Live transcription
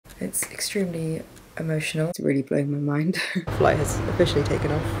It's extremely emotional. It's really blowing my mind. Flight has officially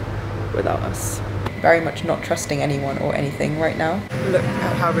taken off without us. Very much not trusting anyone or anything right now. Look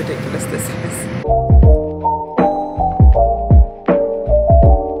at how ridiculous this is.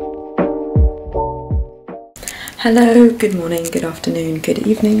 Hello, good morning, good afternoon, good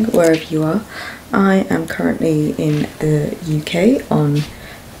evening, wherever you are. I am currently in the UK on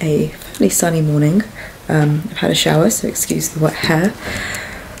a fairly sunny morning. I've had a shower, so excuse the wet hair.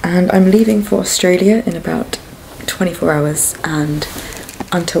 And I'm leaving for Australia in about 24 hours, and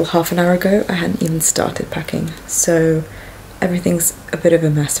until half an hour ago I hadn't even started packing. So everything's a bit of a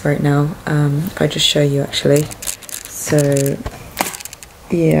mess right now. If I just show you actually. So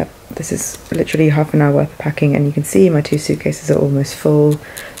yeah, this is literally half an hour worth of packing, and you can see my 2 suitcases are almost full,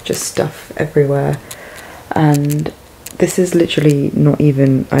 just stuff everywhere. And this is literally not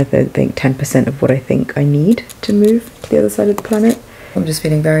even, I don't think, 10% of what I think I need to move to the other side of the planet. I'm just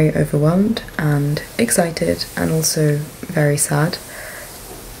feeling very overwhelmed and excited, and also very sad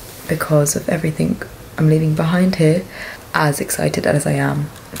because of everything I'm leaving behind here, as excited as I am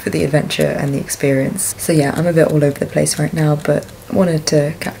for the adventure and the experience. So yeah, I'm a bit all over the place right now, but I wanted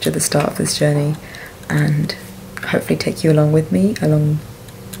to capture the start of this journey and hopefully take you along with me, along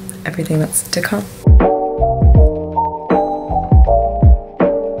everything that's to come.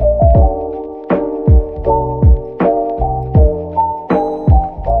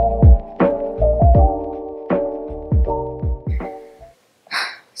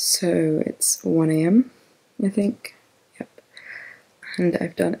 So it's 1 AM, I think. Yep. And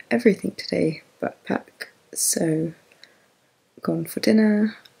I've done everything today but pack. So gone for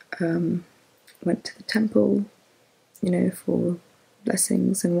dinner, went to the temple, you know, for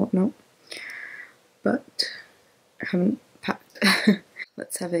blessings and whatnot, but I haven't packed.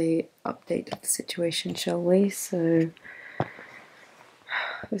 Let's have a update of the situation, shall we? So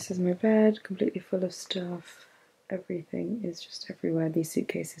this is my bed, completely full of stuff. Everything is just everywhere. These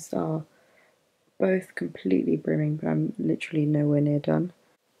suitcases are both completely brimming, but I'm literally nowhere near done.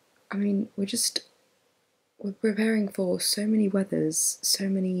 I mean, we're preparing for so many weathers, so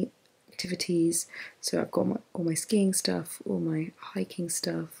many activities. So I've got all my skiing stuff, all my hiking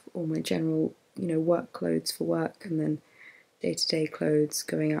stuff, all my general, you know, work clothes for work, and then day-to-day clothes,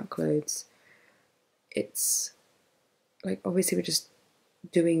 going out clothes. It's like, obviously we're just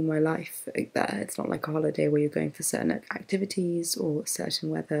doing my life like that. It's not like a holiday where you're going for certain activities or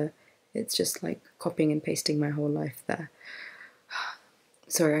certain weather. It's just like copying and pasting my whole life there.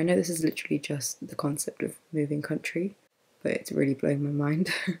 Sorry, I know this is literally just the concept of moving country, but it's really blowing my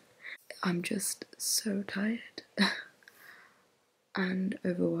mind. I'm just so tired and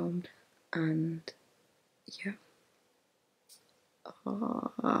overwhelmed, and yeah.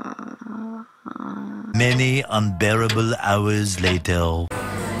 Many unbearable hours later.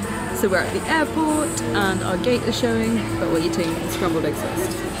 So we're at the airport and our gate is showing, but we're eating scrambled eggs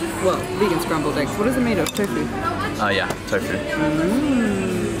first. Well, vegan scrambled eggs. What is it made of? Tofu? Oh yeah, tofu.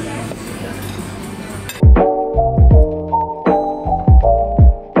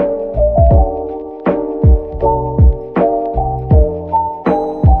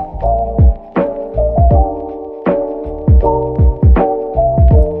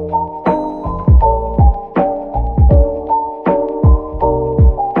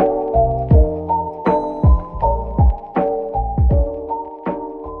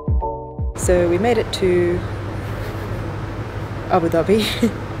 So we made it to Abu Dhabi,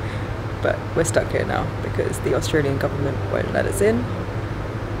 but we're stuck here now because the Australian government won't let us in,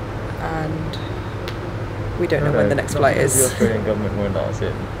 and we don't know when the next flight is. The Australian government won't let us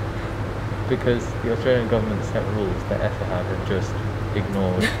in because the Australian government set rules that Etihad have just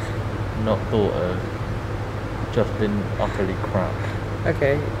ignored, not thought of, just been utterly crap.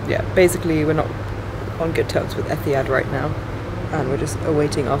 Okay, yeah, basically we're not on good terms with Etihad right now, and we're just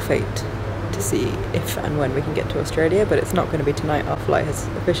awaiting our fate to see if and when we can get to Australia, but it's not going to be tonight. Our flight has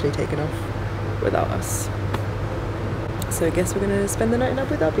officially taken off without us. So I guess we're going to spend the night in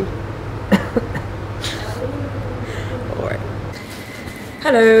Abu Dhabi. Alright.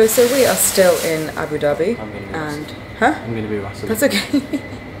 Hello, so we are still in Abu Dhabi. I'm going to be Russell. That's okay.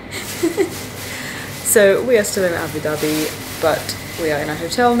 So we are still in Abu Dhabi, but we are in a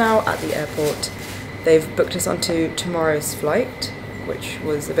hotel now at the airport. They've booked us onto tomorrow's flight, which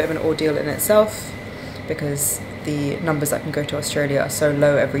was a bit of an ordeal in itself because the numbers that can go to Australia are so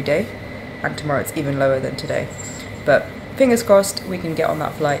low every day, and tomorrow it's even lower than today. But fingers crossed we can get on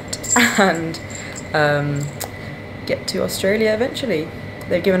that flight and get to Australia eventually.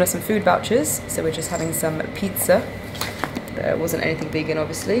 They've given us some food vouchers, so we're just having some pizza. There wasn't anything vegan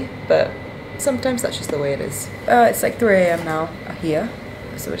obviously, but sometimes that's just the way it is. It's like 3 AM now here,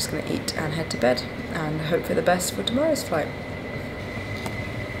 So we're just going to eat and head to bed and hope for the best for tomorrow's flight.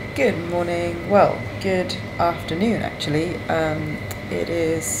 Good morning, well, good afternoon actually. It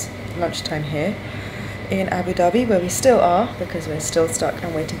is lunchtime here in Abu Dhabi, where we still are because we're still stuck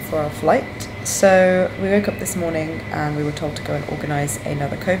and waiting for our flight. So we woke up this morning and we were told to go and organise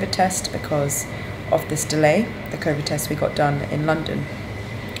another COVID test because of this delay. The COVID test we got done in London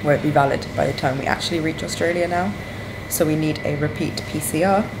won't be valid by the time we actually reach Australia now. So we need a repeat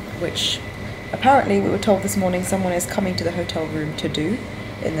PCR, which apparently we were told this morning someone is coming to the hotel room to do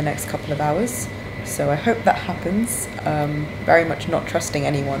in the next couple of hours. So I hope that happens. Very much not trusting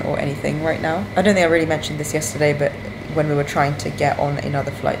anyone or anything right now. I don't think I really mentioned this yesterday, but when we were trying to get on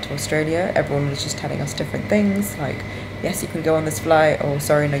another flight to Australia, everyone was just telling us different things, like, yes, you can go on this flight, or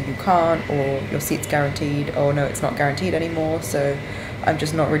sorry, no, you can't, or your seat's guaranteed, or no, it's not guaranteed anymore. So I'm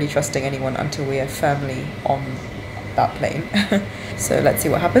just not really trusting anyone until we are firmly on that plane. So let's see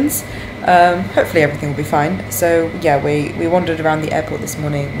what happens. Hopefully everything will be fine. So yeah, we wandered around the airport this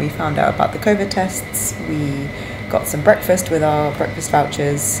morning. We found out about the COVID tests. We got some breakfast with our breakfast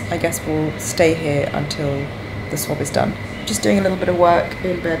vouchers. I guess we'll stay here until the swab is done. Just doing a little bit of work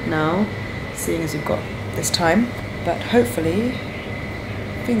in bed now, seeing as we've got this time. But hopefully,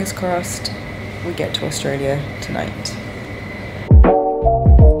 fingers crossed, we get to Australia tonight.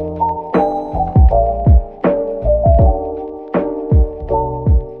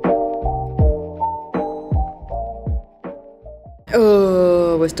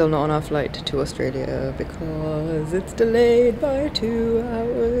 Oh, we're still not on our flight to Australia because it's delayed by 2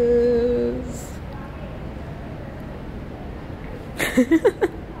 hours.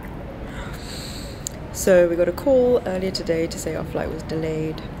 So we got a call earlier today to say our flight was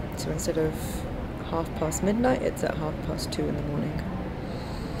delayed. So instead of midnight, it's at 2:30 in the morning.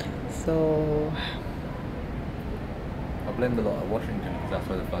 So I blame the lot of Washington because that's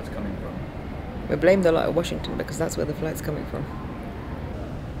where the flight's coming from. we blame the lot of Washington because that's where the flight's coming from.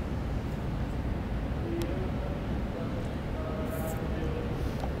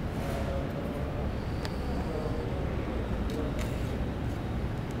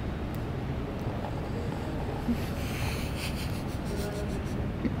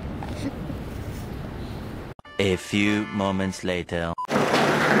 A few moments later.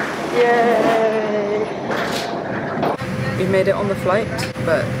 Yay! We made it on the flight,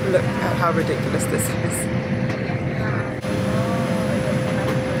 but look at how ridiculous this is.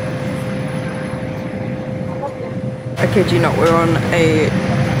 I kid you not, we're on a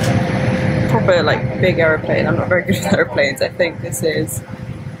proper, like, big aeroplane. I'm not very good with aeroplanes. I think this is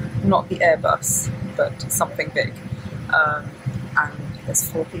not the Airbus, but something big. And there's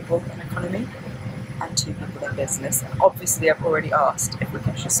 4 people in economy and 2 people in business. And obviously I've already asked if we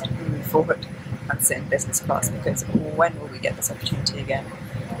can just move forward and sit in business class, because when will we get this opportunity again?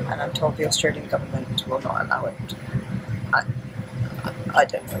 And I'm told the Australian government will not allow it. I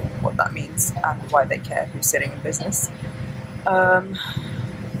don't know what that means and why they care who's sitting in business.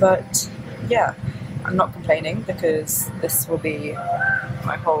 But yeah, I'm not complaining because this will be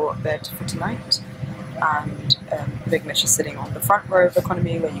my whole bed for tonight. And Vignesh is sitting on the front row of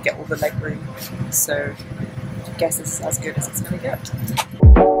economy where you get all the leg room. So I guess it's as good as it's going to get.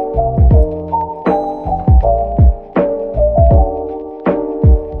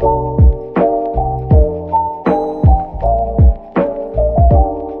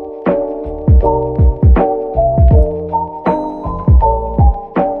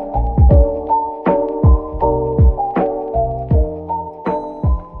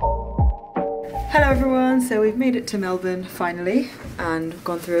 Hello everyone, so we've made it to Melbourne finally and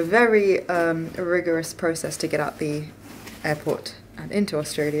gone through a very rigorous process to get out the airport and into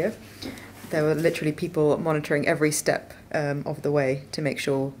Australia. There were literally people monitoring every step of the way to make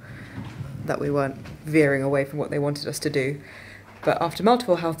sure that we weren't veering away from what they wanted us to do. But after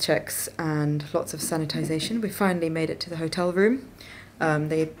multiple health checks and lots of sanitisation, we finally made it to the hotel room.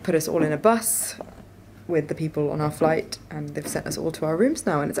 They put us all in a bus with the people on our flight and they've sent us all to our rooms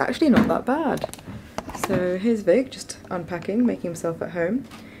now, and it's actually not that bad. So here's Vig just unpacking, making himself at home.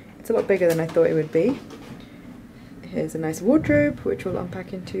 It's a lot bigger than I thought it would be. Here's a nice wardrobe which we'll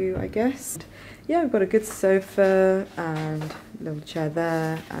unpack into, I guess. Yeah, we've got a good sofa and a little chair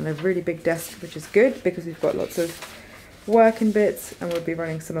there and a really big desk, which is good because we've got lots of work and bits, and we'll be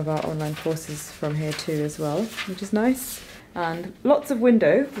running some of our online courses from here too as well, which is nice. And lots of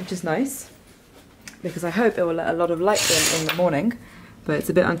window, which is nice, because I hope it will let a lot of light in the morning, but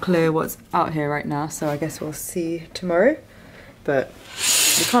it's a bit unclear what's out here right now, so I guess we'll see tomorrow. But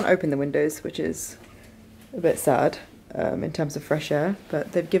we can't open the windows, which is a bit sad in terms of fresh air,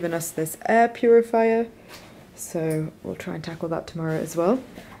 but they've given us this air purifier, So we'll try and tackle that tomorrow as well.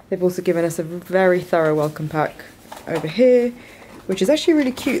 They've also given us a very thorough welcome pack over here, which is actually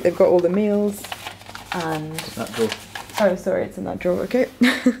really cute. They've got all the meals and... That drawer. Oh, sorry, it's in that drawer, okay.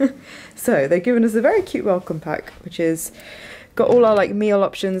 So they've given us a very cute welcome pack, which is got all our like meal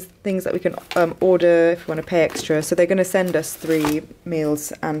options, things that we can order if we want to pay extra. So they're going to send us 3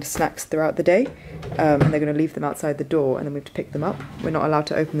 meals and snacks throughout the day, and they're going to leave them outside the door, and then we have to pick them up. We're not allowed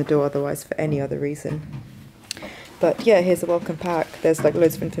to open the door otherwise for any other reason. But yeah, here's the welcome pack. There's like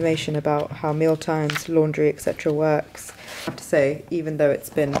loads of information about how meal times, laundry, etc. works. I have to say, even though it's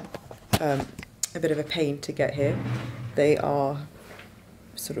been a bit of a pain to get here, they are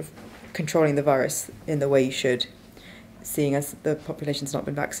sort of controlling the virus in the way you should, seeing as the population's not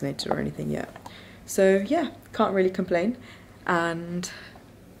been vaccinated or anything yet. So yeah, can't really complain. And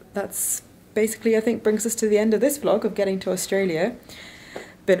that's basically, I think, brings us to the end of this vlog of getting to Australia.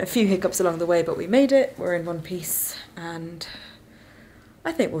 Been a few hiccups along the way, but we made it. We're in one piece and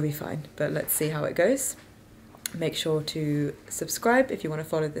I think we'll be fine, but let's see how it goes. Make sure to subscribe if you want to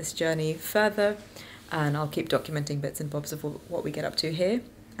follow this journey further, and I'll keep documenting bits and bobs of what we get up to here,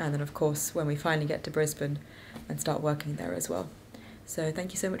 and then of course when we finally get to Brisbane and start working there as well. So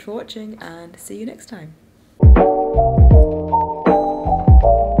thank you so much for watching and see you next time.